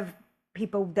of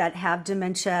people that have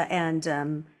dementia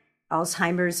and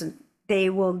Alzheimer's,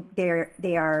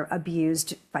 they are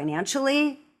abused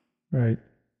financially. Right.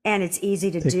 And it's easy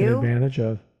to Taken do. advantage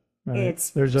of. Right.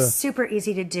 It's super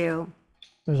easy to do.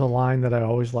 There's a line that I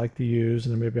always like to use,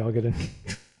 and maybe I'll get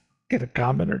a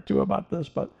comment or two about this,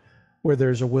 but where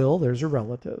there's a will, there's a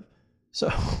relative.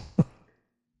 So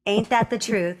ain't that the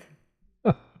truth?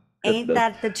 Ain't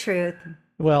that the truth?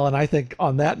 Well, and I think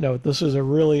on that note, this is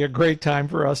a great time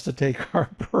for us to take our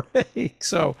break.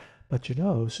 So, but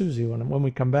Susie, when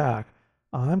we come back,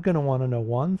 I'm going to want to know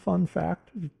one fun fact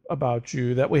about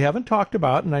you that we haven't talked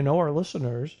about, and I know our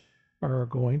listeners are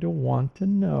going to want to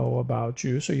know about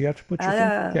you. So you have to put your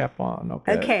thinking cap on.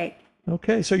 Okay.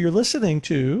 Okay. So you're listening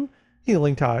to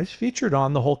Healing Ties, featured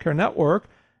on the Whole Care Network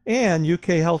and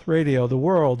UK Health Radio, the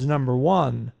world's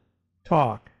 #1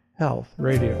 talk health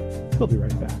radio. We'll be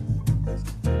right back.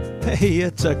 Hey,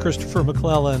 it's Christopher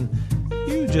McClellan.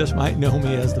 You just might know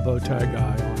me as the Bowtie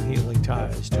Guy on Healing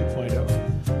Ties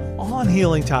 2.0. On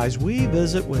Healing Ties, we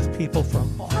visit with people from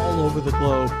all over the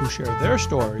globe who share their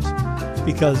stories,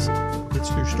 because it's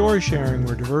through story sharing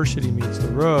where diversity meets the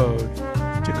road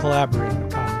to collaborate in a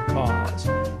common cause.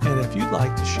 And if you'd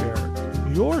like to share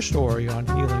your story on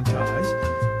Healing Ties,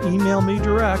 email me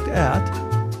direct at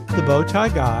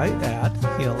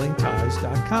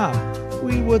thebowtieguy@healingties.com.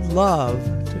 We would love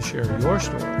to share your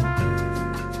story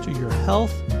to your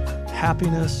health,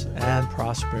 happiness, and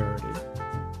prosperity.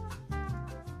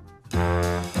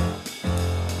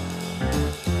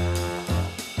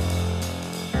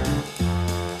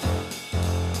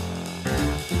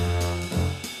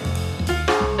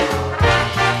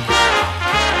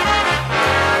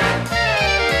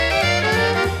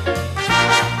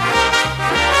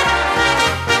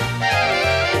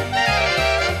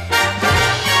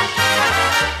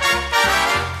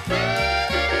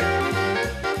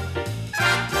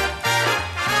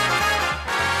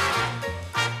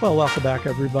 Well, welcome back,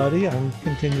 everybody. I'm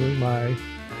continuing my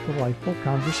delightful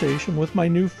conversation with my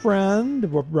new friend,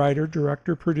 writer,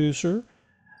 director, producer,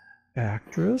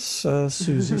 actress,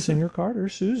 Susie Singer Carter.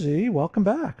 Susie, welcome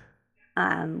back.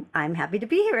 I'm happy to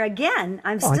be here again.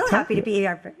 I'm still happy to be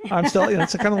here. I'm still,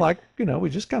 it's kind of like, we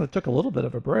just kind of took a little bit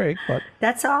of a break, but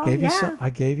that's all. I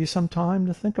gave you some time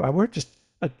to think about. We're just,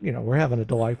 we're having a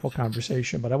delightful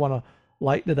conversation, but I want to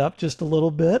lighten it up just a little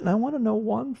bit, and I want to know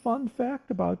one fun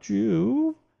fact about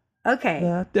you. Okay.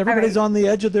 That everybody's on the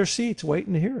edge of their seats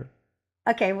waiting to hear.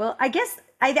 Okay. Well, I guess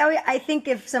I think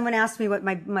if someone asked me what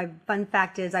my fun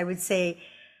fact is, I would say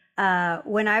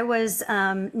when I was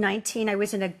 19, I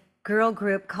was in a girl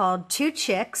group called Two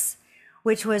Chicks,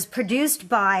 which was produced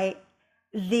by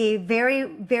the very,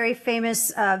 very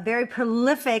famous, very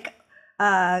prolific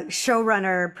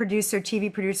showrunner,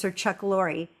 TV producer Chuck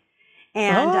Lorre.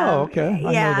 And okay. I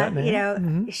know that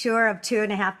name. Sure, of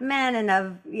 2.5 Men and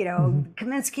of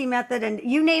Kaminsky Method, and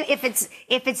you name, if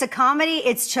it's a comedy,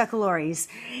 it's Chuck Lorre's.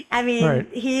 I mean, right.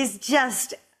 He's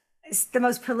just the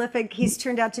most prolific. He's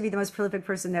turned out to be the most prolific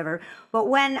person ever. But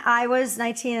when I was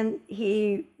 19,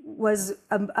 he was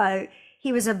a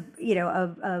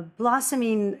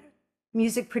blossoming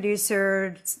music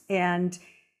producer, and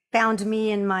found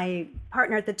me and my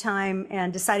partner at the time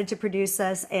and decided to produce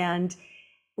us. And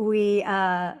we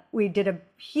did a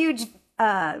huge,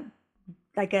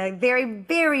 like a very,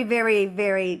 very, very,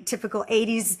 very typical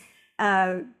 80s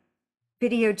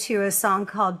video to a song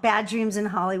called Bad Dreams in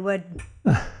Hollywood.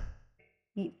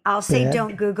 I'll say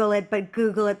don't Google it, but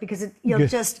Google it because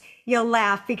you'll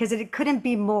laugh because it couldn't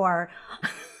be more.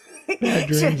 Bad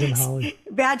Dreams in Hollywood.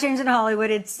 Bad Dreams in Hollywood.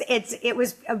 It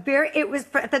was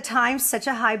at the time such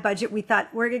a high budget. We thought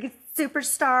we're gonna get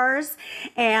superstars,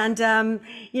 and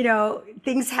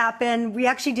things happen. We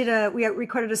actually we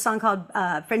recorded a song called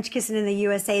French Kissing in the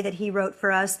USA that he wrote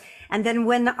for us. And then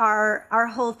when our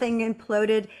whole thing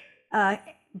imploded,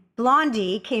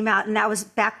 Blondie came out, and that was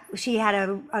back. She had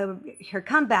her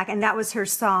comeback, and that was her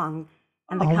song,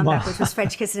 and the comeback, which was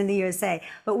French Kissing in the USA.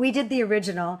 But we did the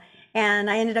original. And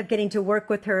I ended up getting to work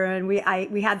with her, and we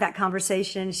had that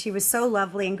conversation. She was so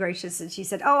lovely and gracious, and she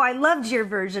said, "Oh, I loved your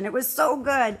version. It was so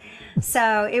good."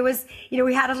 So it was,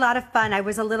 we had a lot of fun. I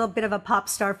was a little bit of a pop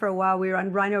star for a while. We were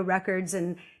on Rhino Records,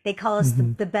 and they call us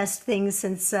the best thing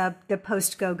since the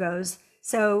post Go-Go's.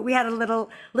 So we had a little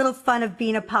fun of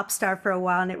being a pop star for a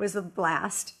while, and it was a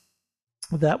blast.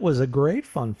 Well, that was a great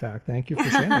fun fact. Thank you for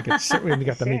sharing. We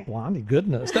got to meet Blondie.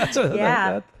 Goodness,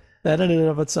 that in and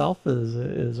of itself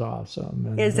is awesome.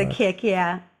 And, is a kick,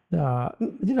 yeah.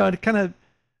 It kind of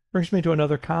brings me to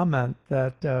another comment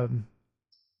that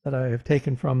I have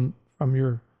taken from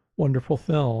your wonderful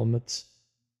film. It's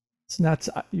not.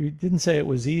 You didn't say it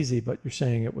was easy, but you're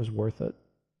saying it was worth it.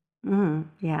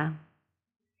 Yeah.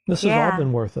 This has all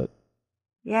been worth it.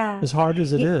 Yeah. As hard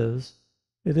as it is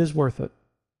worth it.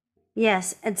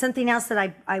 Yes, and something else that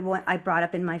I brought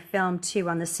up in my film too,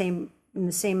 in the same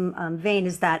vein,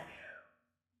 is that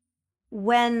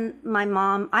when my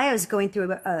mom, I was going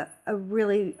through a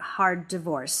really hard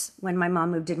divorce when my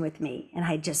mom moved in with me, and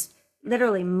I just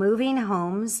literally moving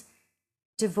homes,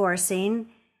 divorcing.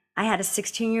 I had a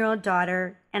 16-year-old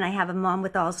daughter, and I have a mom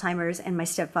with Alzheimer's, and my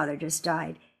stepfather just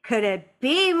died. Could it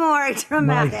be more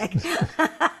dramatic?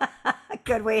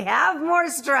 Could we have more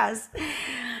stress?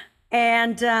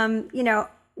 And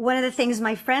one of the things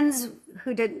my friends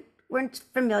who weren't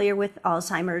familiar with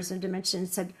Alzheimer's and dementia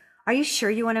said, "Are you sure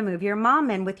you want to move your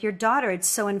mom in with your daughter? It's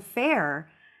so unfair.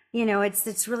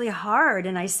 It's really hard."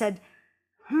 And I said,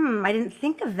 I didn't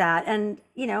think of that. And,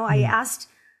 I asked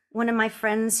one of my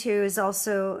friends who is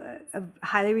also a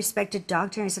highly respected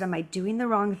doctor, and I said, "Am I doing the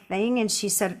wrong thing?" And she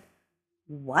said,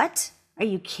 "What? Are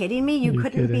you kidding me? You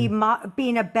couldn't be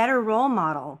being a better role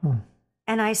model."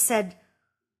 And I said,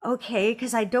 "Okay,"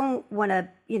 because I don't want to,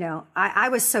 I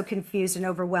was so confused and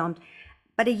overwhelmed.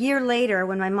 But a year later,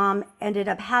 when my mom ended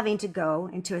up having to go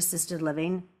into assisted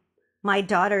living, my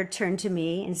daughter turned to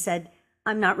me and said,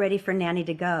 "I'm not ready for Nanny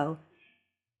to go."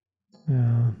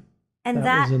 Yeah. And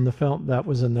that was in the film. That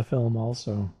was in the film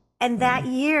also. And that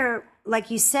year, like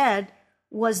you said,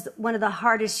 was one of the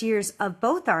hardest years of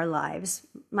both our lives,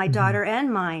 my daughter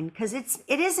and mine, because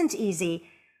it isn't easy,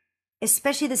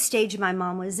 especially the stage my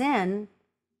mom was in,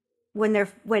 when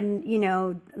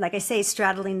like I say,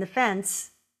 straddling the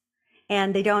fence,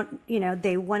 and they don't,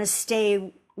 they want to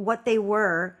stay what they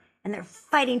were, and they're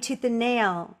fighting tooth and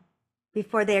nail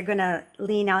before they're going to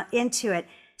lean out into it.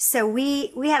 So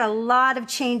we had a lot of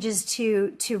changes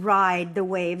to ride the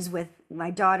waves with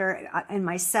my daughter and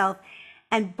myself,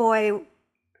 and boy,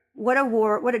 what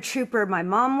a trooper my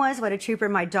mom was, what a trooper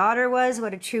my daughter was,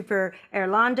 what a trooper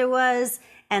Erlanda was.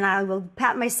 And I will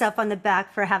pat myself on the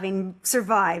back for having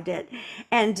survived it.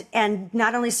 And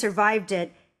not only survived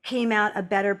it, came out a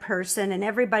better person. And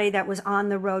everybody that was on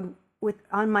the road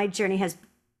on my journey has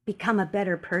become a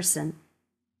better person.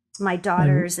 My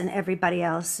daughters and everybody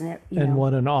else. And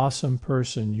what an awesome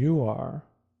person you are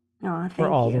for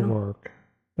all the work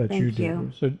that you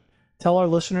do. So tell our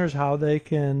listeners how they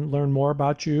can learn more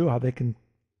about you, how they can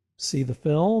see the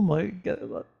film. Get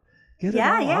it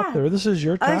all out there. This is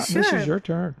your time. Oh, sure. This is your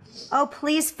turn. Oh,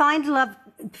 please find Love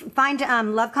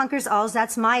Conquers Alz.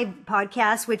 That's my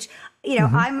podcast, which,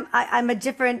 I'm a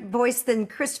different voice than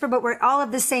Christopher, but we're all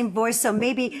of the same voice. So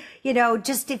maybe,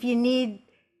 just if you need,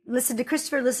 listen to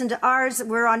Christopher, listen to ours.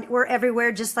 We're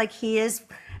everywhere, just like he is.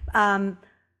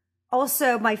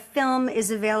 Also, my film is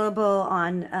available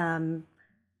on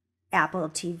Apple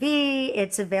TV.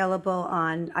 It's available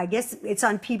on, I guess it's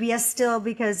on PBS still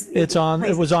because it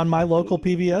was on my local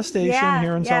PBS station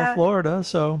here in South Florida.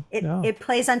 So it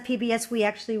plays on PBS. We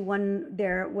actually won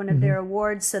one of their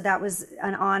awards. So that was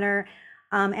an honor.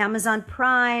 Amazon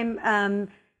Prime.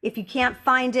 If you can't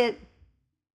find it,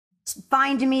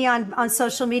 find me on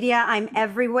social media. I'm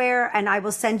everywhere, and I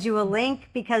will send you a link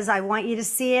because I want you to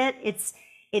see it.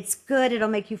 It's good. It'll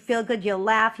make you feel good. You'll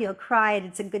laugh. You'll cry.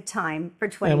 It's a good time for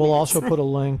 20 minutes. And we'll also put a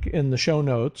link in the show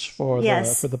notes for the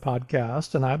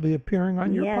podcast. And I'll be appearing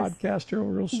on your podcast here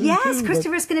real soon. Yes, too,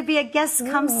 Christopher's going to be a guest.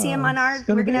 Come see him on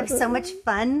we're going to have so much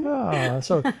fun.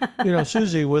 So,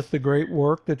 Susie, with the great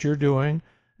work that you're doing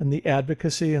and the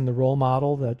advocacy and the role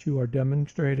model that you are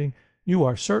demonstrating, you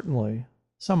are certainly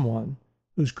someone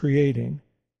who's creating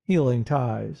healing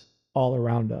ties all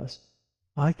around us.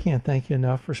 I can't thank you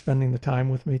enough for spending the time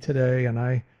with me today, and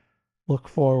I look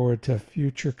forward to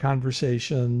future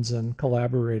conversations and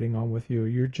collaborating on with you.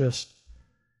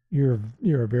 You're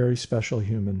a very special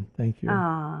human. Thank you.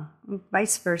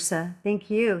 Vice versa. Thank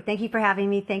you. Thank you for having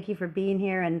me. Thank you for being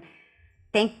here, and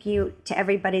thank you to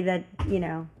everybody that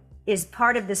is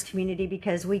part of this community,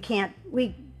 because we can't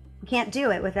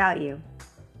do it without you.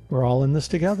 We're all in this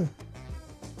together.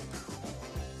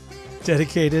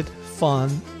 Dedicated,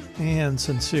 fun, and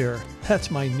sincere.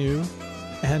 That's my new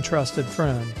and trusted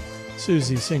friend,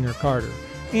 Susie Singer Carter.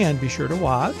 And be sure to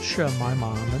watch My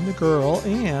Mom and the Girl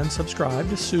and subscribe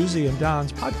to Susie and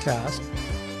Don's podcast,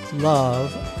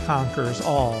 Love Conquers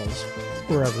Alz,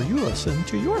 wherever you listen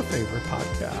to your favorite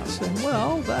podcast. And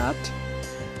that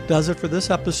does it for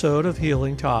this episode of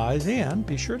Healing Ties. And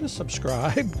be sure to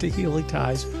subscribe to Healing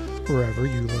Ties wherever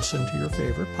you listen to your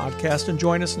favorite podcast. And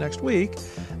join us next week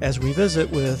as we visit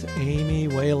with Amy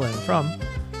Whalen from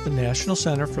the National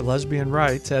Center for Lesbian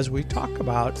Rights as we talk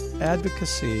about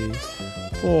advocacy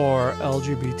for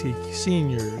LGBT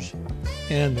seniors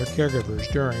and their caregivers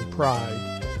during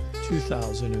Pride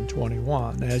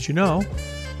 2021. As you know,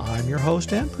 I'm your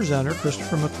host and presenter,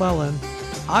 Christopher McClellan.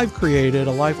 I've created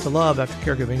a life to love after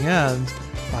caregiving ends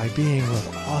by being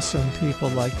with awesome people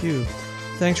like you.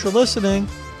 Thanks for listening.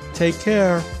 Take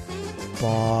care.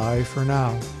 Bye for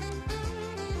now.